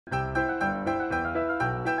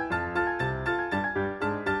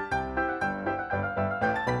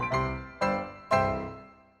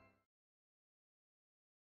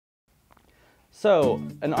So,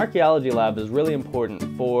 an archaeology lab is really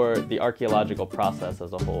important for the archaeological process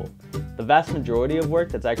as a whole. The vast majority of work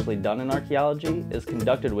that's actually done in archaeology is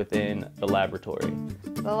conducted within the laboratory.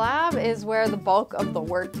 The lab is where the bulk of the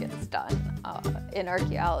work gets done in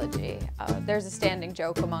archaeology. There's a standing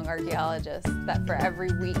joke among archaeologists that for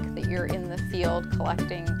every week that you're in the field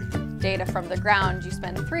collecting data from the ground, you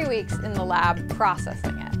spend 3 weeks in the lab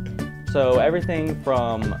processing it. So everything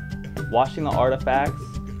from washing the artifacts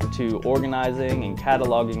to organizing and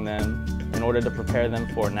cataloging them in order to prepare them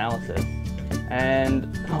for analysis.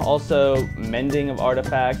 And also mending of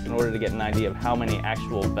artifacts in order to get an idea of how many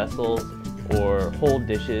actual vessels or whole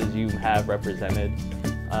dishes you have represented.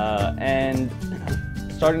 And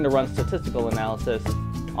starting to run statistical analysis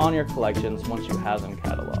on your collections once you have them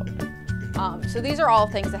cataloged. So these are all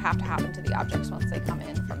things that have to happen to the objects once they come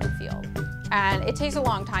in from the field. And it takes a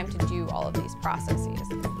long time to do all of these processes.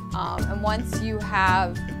 And once you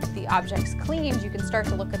have the objects cleaned, you can start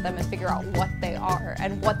to look at them and figure out what they are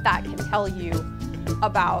and what that can tell you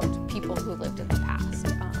about people who lived in the past.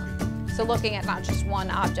 So looking at not just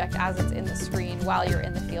one object as it's in the screen while you're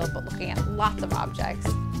in the field, but looking at lots of objects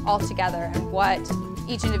all together and what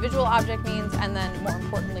each individual object means, and then more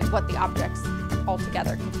importantly, what the objects all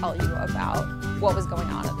together can tell you about what was going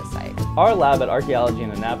on at the site. Our lab at Archaeology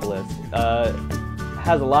in Annapolis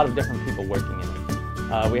has a lot of different people working in it.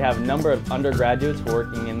 We have a number of undergraduates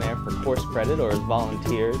working in there for course credit or as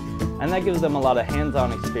volunteers, and that gives them a lot of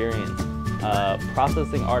hands-on experience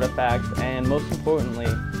processing artifacts and, most importantly,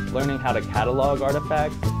 learning how to catalog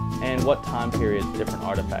artifacts and what time periods different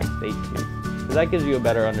artifacts date to. So that gives you a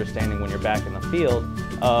better understanding when you're back in the field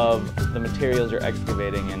of the materials you're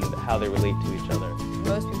excavating and how they relate to each other.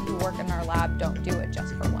 Most people who work in our lab don't do it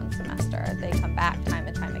just for one semester. They come back time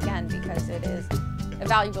and time again because it is a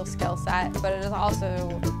valuable skill set, but it is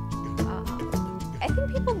also, I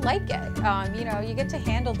think people like it. You know, you get to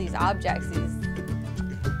handle these objects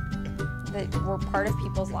that were part of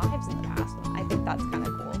people's lives in the past, and I think that's kind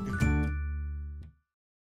of cool.